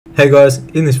Hey guys,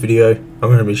 in this video I'm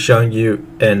going to be showing you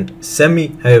an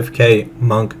semi-AFK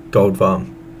monk gold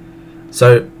farm.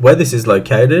 So where this is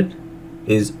located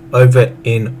is over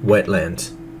in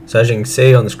wetlands. So as you can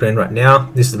see on the screen right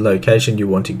now, this is the location you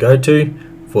want to go to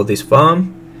for this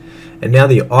farm. And now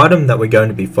the item that we're going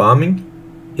to be farming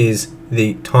is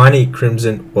the tiny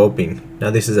crimson whelpling.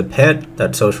 Now this is a pet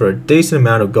that sells for a decent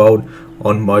amount of gold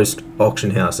on most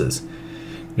auction houses.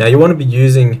 Now you want to be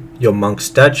using your monk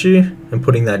statue and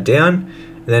putting that down,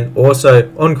 and then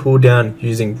also on cooldown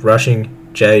using rushing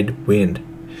jade wind,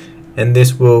 and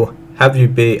this will have you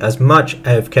be as much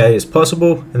AFK as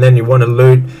possible. And then you want to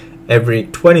loot every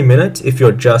 20 minutes if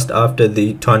you're just after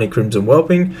the tiny crimson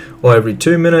whelping, or every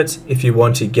 2 minutes if you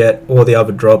want to get all the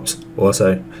other drops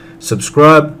also.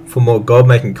 Subscribe for more gold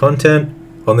making content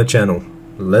on the channel.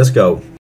 Let's go.